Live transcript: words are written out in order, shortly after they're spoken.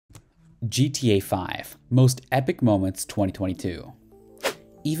GTA 5 Most Epic Moments 2022.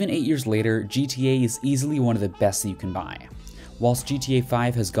 Even 8 years later, GTA is easily one of the best that you can buy. Whilst GTA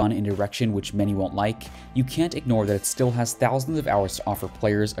 5 has gone in a direction which many won't like, you can't ignore that it still has thousands of hours to offer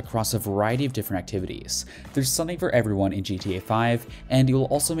players across a variety of different activities. There's something for everyone in GTA 5, and it will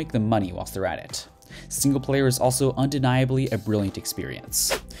also make them money whilst they're at it. Single player is also undeniably a brilliant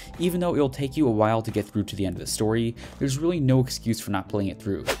experience. Even though it'll take you a while to get through to the end of the story, there's really no excuse for not playing it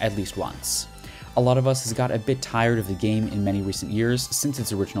through, at least once. A lot of us has got a bit tired of the game in many recent years since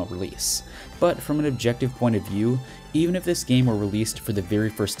its original release. But from an objective point of view, even if this game were released for the very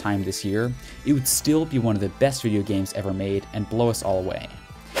first time this year, it would still be one of the best video games ever made and blow us all away.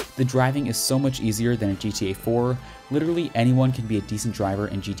 The driving is so much easier than in GTA 4, literally anyone can be a decent driver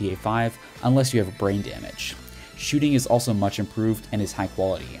in GTA 5 unless you have brain damage. Shooting is also much improved and is high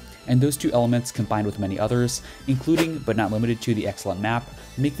quality, and those two elements combined with many others, including but not limited to the excellent map,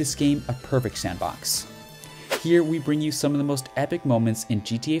 make this game a perfect sandbox. Here we bring you some of the most epic moments in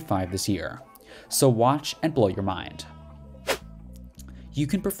GTA 5 this year, so watch and blow your mind. You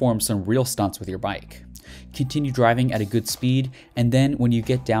can perform some real stunts with your bike. Continue driving at a good speed, and then when you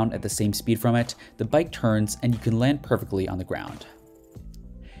get down at the same speed from it, the bike turns and you can land perfectly on the ground.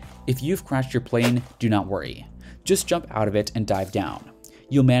 If you've crashed your plane, do not worry. Just jump out of it and dive down.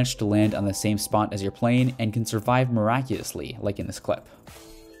 You'll manage to land on the same spot as your plane and can survive miraculously, like in this clip.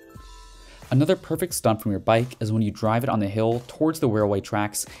 Another perfect stunt from your bike is when you drive it on the hill towards the railway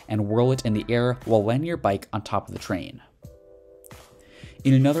tracks and whirl it in the air while landing your bike on top of the train.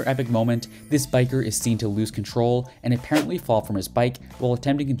 In another epic moment, this biker is seen to lose control and apparently fall from his bike while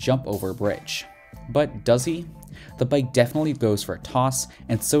attempting to jump over a bridge. But does he? The bike definitely goes for a toss,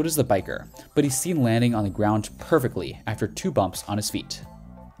 and so does the biker, but he's seen landing on the ground perfectly after 2 bumps on his feet.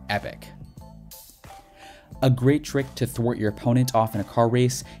 Epic. A great trick to thwart your opponent off in a car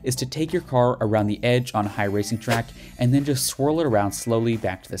race is to take your car around the edge on a high racing track and then just swirl it around slowly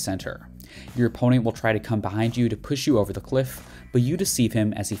back to the center. Your opponent will try to come behind you to push you over the cliff, but you deceive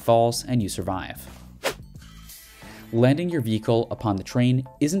him as he falls and you survive. Landing your vehicle upon the train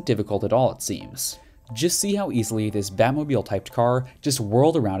isn't difficult at all, it seems. Just see how easily this Batmobile typed car just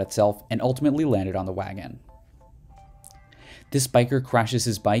whirled around itself and ultimately landed on the wagon. This biker crashes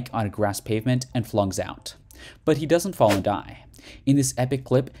his bike on a grass pavement and flungs out. But he doesn't fall and die. In this epic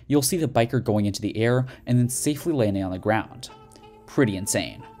clip, you'll see the biker going into the air and then safely landing on the ground. Pretty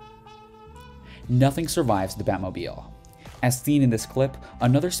insane. Nothing survives the Batmobile. As seen in this clip,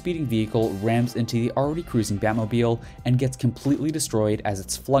 another speeding vehicle rams into the already cruising Batmobile and gets completely destroyed as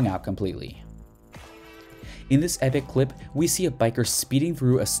it's flung out completely. In this epic clip, we see a biker speeding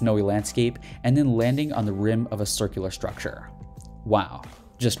through a snowy landscape and then landing on the rim of a circular structure. Wow.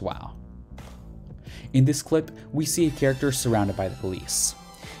 Just wow. In this clip, we see a character surrounded by the police.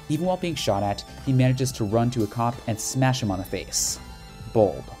 Even while being shot at, he manages to run to a cop and smash him on the face.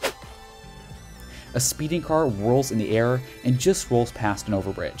 Bold. A speeding car whirls in the air and just rolls past an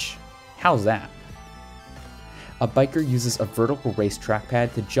overbridge. How's that? A biker uses a vertical race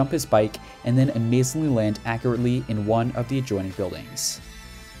trackpad to jump his bike and then amazingly land accurately in one of the adjoining buildings.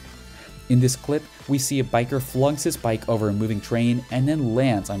 In this clip, we see a biker flungs his bike over a moving train and then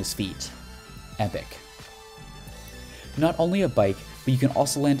lands on his feet. Epic. Not only a bike, but you can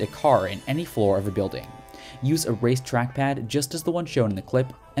also land a car in any floor of a building. Use a race trackpad just as the one shown in the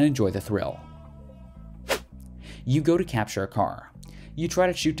clip and enjoy the thrill. You go to capture a car. You try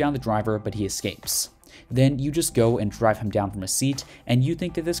to shoot down the driver, but he escapes. Then you just go and drive him down from a seat, and you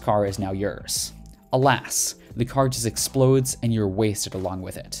think that this car is now yours. Alas, the car just explodes and you're wasted along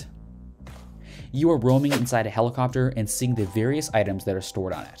with it. You are roaming inside a helicopter and seeing the various items that are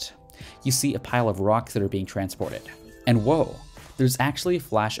stored on it. You see a pile of rocks that are being transported. And whoa, there's actually a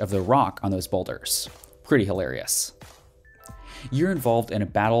flash of the rock on those boulders. Pretty hilarious. You're involved in a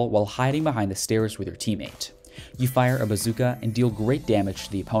battle while hiding behind the stairs with your teammate. You fire a bazooka and deal great damage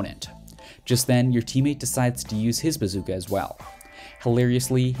to the opponent. Just then, your teammate decides to use his bazooka as well.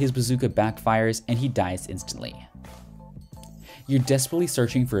 Hilariously, his bazooka backfires and he dies instantly. You're desperately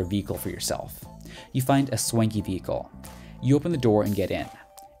searching for a vehicle for yourself. You find a swanky vehicle. You open the door and get in.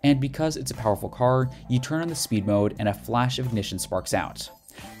 And because it's a powerful car, you turn on the speed mode and a flash of ignition sparks out.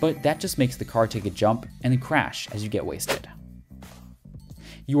 But that just makes the car take a jump and then crash as you get wasted.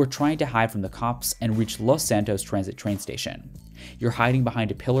 You are trying to hide from the cops and reach Los Santos Transit train station. You're hiding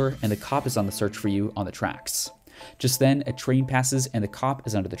behind a pillar and the cop is on the search for you on the tracks. Just then, a train passes and the cop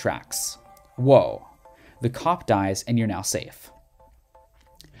is under the tracks. Whoa. The cop dies and you're now safe.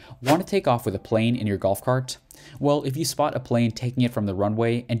 Want to take off with a plane in your golf cart? Well, if you spot a plane taking it from the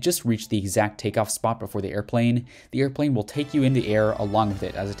runway and just reach the exact takeoff spot before the airplane will take you in the air along with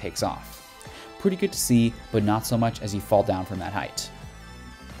it as it takes off. Pretty good to see, but not so much as you fall down from that height.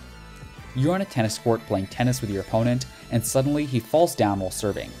 You're on a tennis court playing tennis with your opponent, and suddenly he falls down while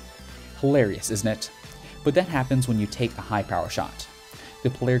serving. Hilarious, isn't it? But that happens when you take a high power shot. The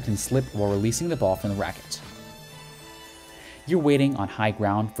player can slip while releasing the ball from the racket. You're waiting on high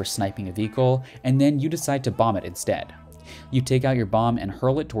ground for sniping a vehicle, and then you decide to bomb it instead. You take out your bomb and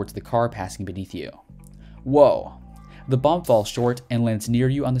hurl it towards the car passing beneath you. Whoa! The bomb falls short and lands near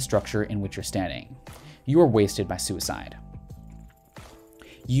you on the structure in which you're standing. You are wasted by suicide.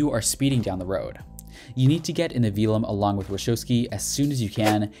 You are speeding down the road. You need to get in the velum along with Wachowski as soon as you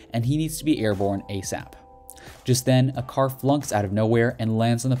can, and he needs to be airborne ASAP. Just then, a car flunks out of nowhere and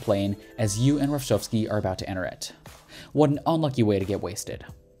lands on the plane as you and Wachowski are about to enter it. What an unlucky way to get wasted.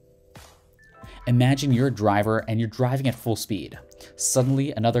 Imagine you're a driver and you're driving at full speed.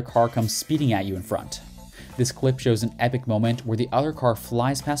 Suddenly, another car comes speeding at you in front. This clip shows an epic moment where the other car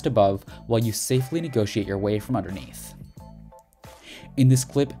flies past above while you safely negotiate your way from underneath. In this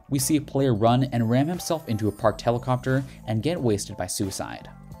clip, we see a player run and ram himself into a parked helicopter and get wasted by suicide.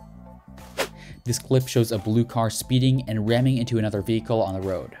 This clip shows a blue car speeding and ramming into another vehicle on the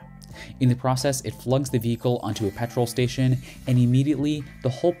road. In the process, it flunks the vehicle onto a petrol station, and immediately the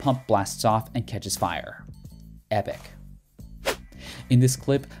whole pump blasts off and catches fire. Epic. In this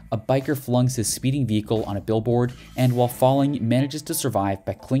clip, a biker flunks his speeding vehicle on a billboard and while falling manages to survive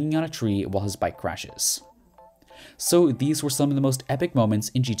by clinging on a tree while his bike crashes. So these were some of the most epic moments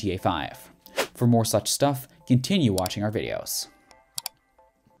in GTA 5. For more such stuff, continue watching our videos.